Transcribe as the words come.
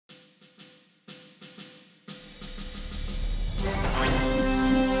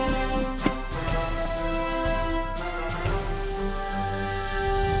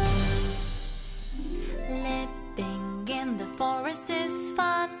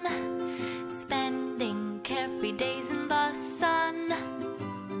spending carefree days in the sun.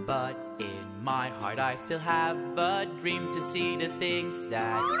 But in my heart I still have a dream to see the things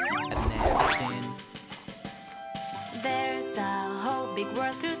that I've never seen. There's a whole big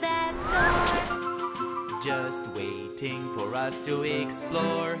world through that door, just waiting for us to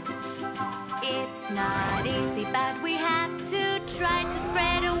explore. It's not easy, but we have to try to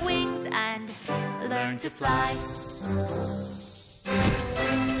spread our wings and learn to fly.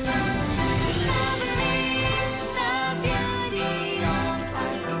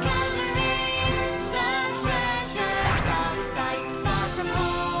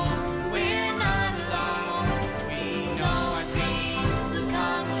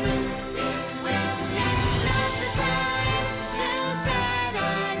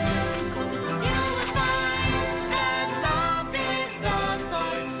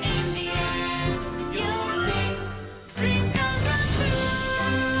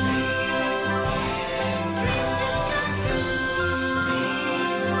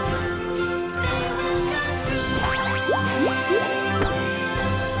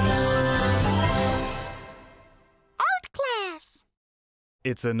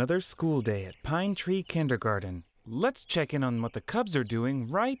 It's another school day at Pine Tree Kindergarten. Let's check in on what the cubs are doing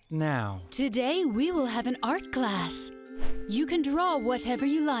right now. Today we will have an art class. You can draw whatever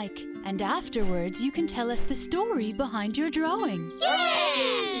you like, and afterwards you can tell us the story behind your drawing.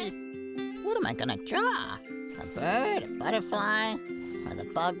 Yay! What am I gonna draw? A bird, a butterfly, or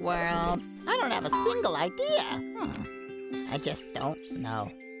the bug world? I don't have a single idea. I just don't know.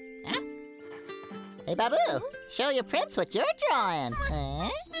 Huh? Hey, Babu, show your prince what you're drawing.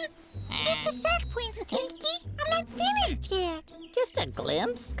 Just a sec, Prince Kiki. I'm not finished yet. Just a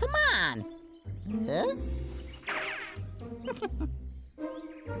glimpse? Come on. Huh?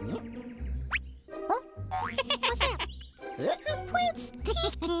 What's that? Prince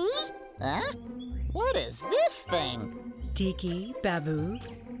Tiki? Huh? What is this thing? Tiki, Babu,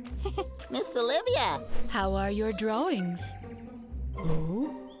 Miss Olivia. how are your drawings?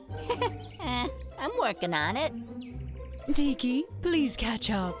 Oh? I'm working on it. Tiki, please catch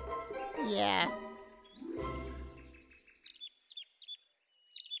up. Yeah.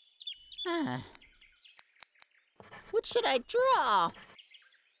 What should I draw?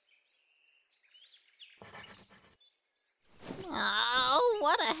 Oh,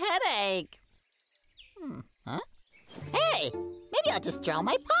 what a headache. Huh? Hey, maybe I'll just draw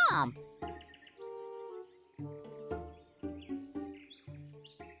my palm.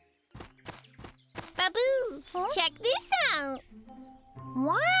 Babu, check this out.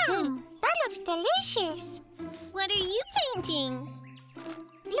 Wow, that looks delicious. What are you painting?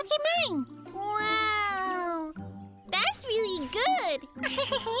 Look at mine. Wow! That's really good!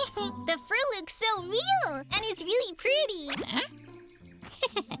 The fur looks so real, and it's really pretty!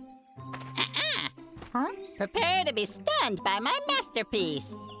 Huh? Prepare to be stunned by my masterpiece.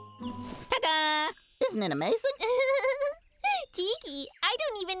 Ta-da! Isn't it amazing? Tiki, I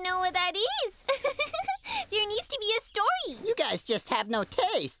don't even know what that is! There needs to be a story! You guys just have no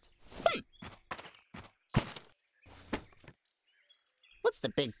taste. What's the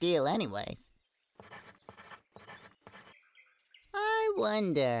big deal anyways? I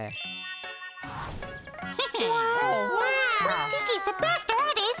wonder. Prince Tiki's the best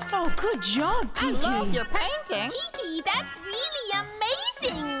artist. Oh, good job, Tiki. I love your painting. Tiki, that's really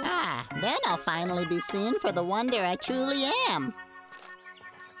amazing! Then I'll finally be seen for the wonder I truly am.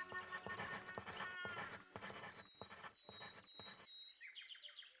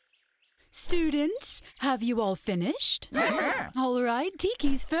 Students, have you all finished? All right,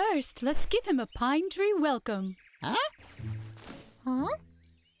 Tiki's first. Let's give him a pine tree welcome. Huh? Huh?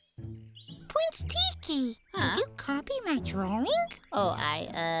 Prince Tiki, Huh? did you copy my drawing? Oh,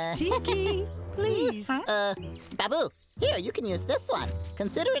 Tiki, please. Babu, here, you can use this one.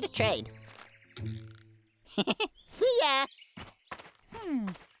 Consider it a trade. See ya!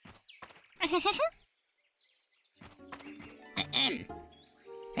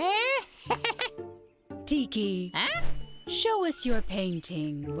 Tiki, Huh? show us your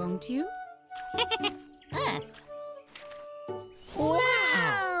painting, won't you?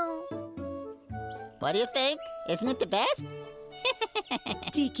 Wow! What do you think? Isn't it the best?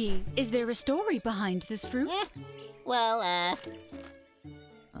 Tiki, is there a story behind this fruit? Well,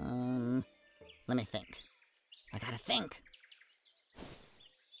 let me think. I gotta think.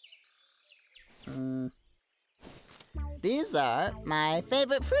 These are my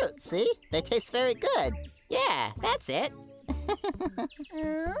favorite fruits, see? They taste very good. Yeah, that's it.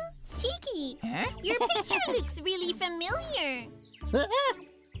 Tiki, your picture looks really familiar.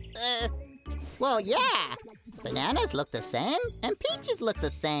 Well, yeah. Bananas look the same, and peaches look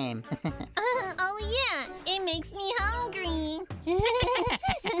the same. Oh yeah, it makes me hungry.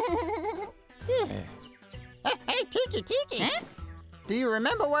 Hey, Tiki. Huh? Do you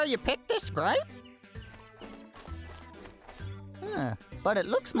remember where you picked this grape? But it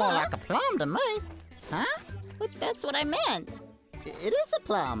looks more like a plum to me. Huh? But that's what I meant. It is a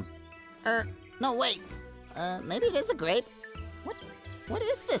plum. No, wait. Maybe it is a grape. What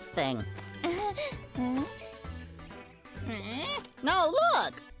is this thing? No,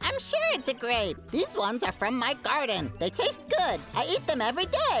 look! I'm sure it's a grape. These ones are from my garden. They taste good. I eat them every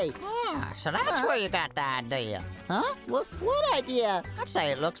day. So that's where you got the idea. Huh? What idea? I'd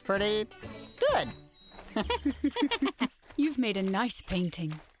say it looks pretty good. You've made a nice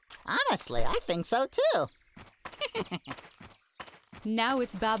painting. Honestly, I think so too. Now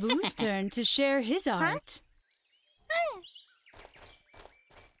it's Babu's turn to share his art.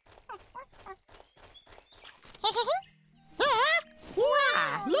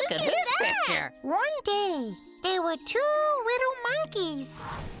 Wow, look at his picture. One day, there were two little monkeys.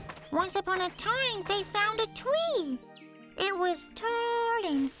 Once upon a time, they found a tree. It was tall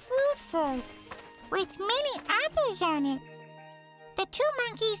and fruitful, with many apples on it. The two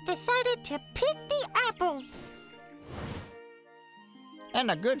monkeys decided to pick the apples. And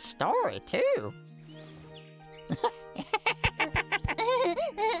a good story, too.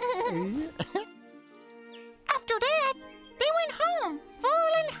 After that, they went home,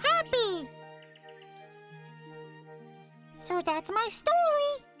 full and happy. So that's my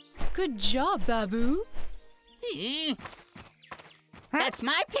story. Good job, Babu. That's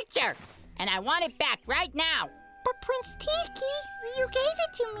my picture, and I want it back right now. But Prince Tiki, you gave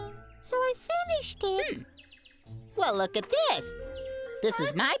it to me, so I finished it. Well, look at this. This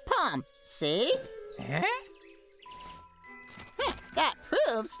is my palm. See? Huh? That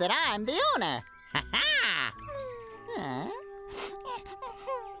proves that I'm the owner. Ha-ha!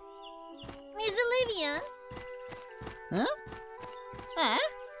 Miss Olivia, Huh? Huh?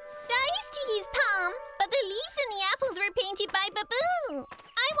 that is Tiki's palm, but the leaves and the apples were painted by Babu.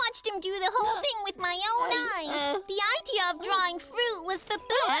 I watched him do the whole thing with my own eyes. The idea of drawing fruit was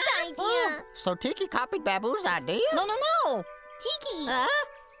Babu's idea. So Tiki copied Babu's idea? No. Tiki, Huh?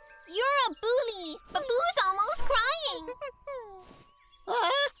 you're a bully. Babu's almost crying.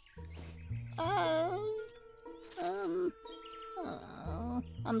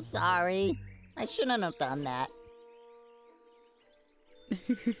 I'm sorry. I shouldn't have done that.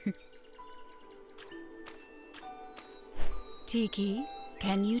 Tiki,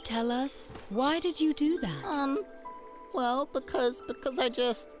 can you tell us, why did you do that? Well, because I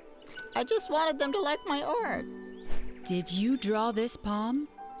just wanted them to like my art. Did you draw this palm?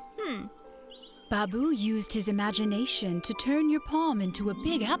 Babu used his imagination to turn your palm into a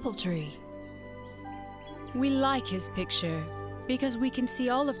big apple tree. We like his picture because we can see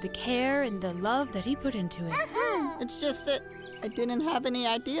all of the care and the love that he put into it. It's just that I didn't have any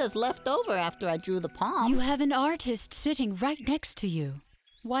ideas left over after I drew the palm. You have an artist sitting right next to you.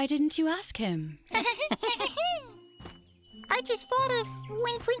 Why didn't you ask him? I just thought of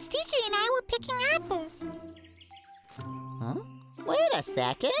when Prince Tiki and I were picking apples. Huh? Wait a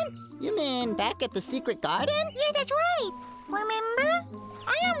second. You mean back at the secret garden? Yeah, that's right. Remember?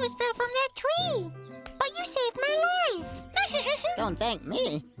 I almost fell from that tree, but you saved my life. Don't thank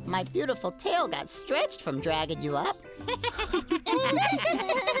me. My beautiful tail got stretched from dragging you up.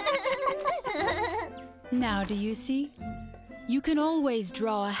 Now do you see? You can always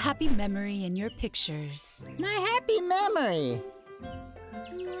draw a happy memory in your pictures. My happy memory.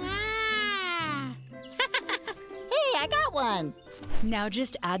 Hey, I got one. Now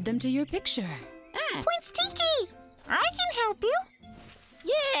just add them to your picture. Prince Tiki, I can help you.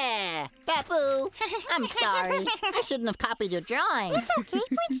 Yeah, Babu. I'm sorry. I shouldn't have copied your drawing. It's okay,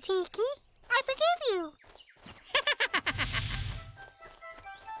 Prince Tiki. I forgive you.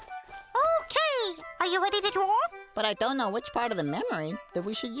 Okay, are you ready to draw? But I don't know which part of the memory that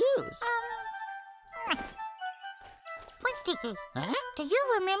we should use. Prince Tiki, Huh? do you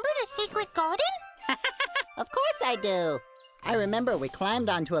remember the secret garden? Of course I do. I remember we climbed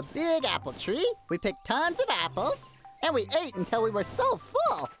onto a big apple tree, we picked tons of apples, and we ate until we were so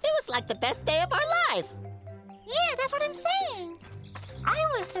full. It was like the best day of our life. Yeah, that's what I'm saying. I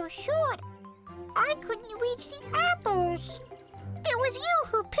was so short, I couldn't reach the apples. It was you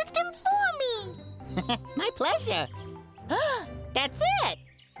who picked them for me. My pleasure. That's it.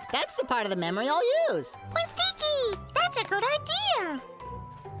 That's the part of the memory I'll use. Prince Tiki, that's a good idea.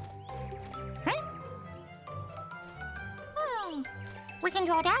 Huh? We can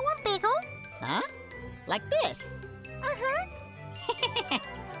draw that one bigger. Huh? Like this.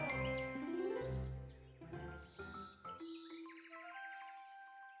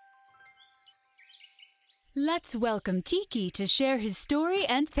 Let's welcome Tiki to share his story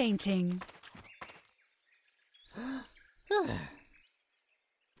and painting.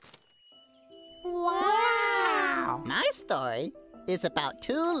 Wow! My story is about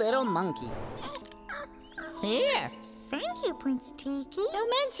two little monkeys. Here, Thank you, Prince Tiki.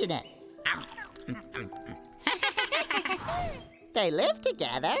 don't mention it. They live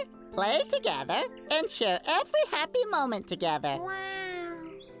together, play together, and share every happy moment together. Wow.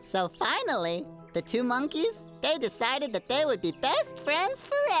 So finally, the two monkeys, they decided that they would be best friends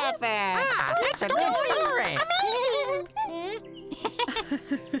forever. That's a good story.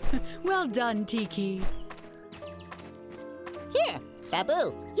 Well done, Tiki. Here,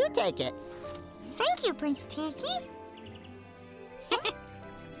 Babu, you take it. Thank you, Prince Tiki.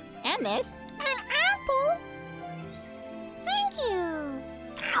 And this. An apple? Thank you.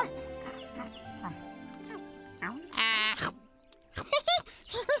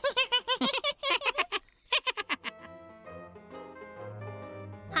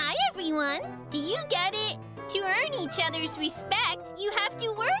 Hi, everyone. Do you get it? To earn each other's respect, you have to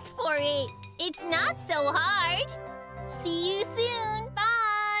work for it. It's not so hard. See you soon.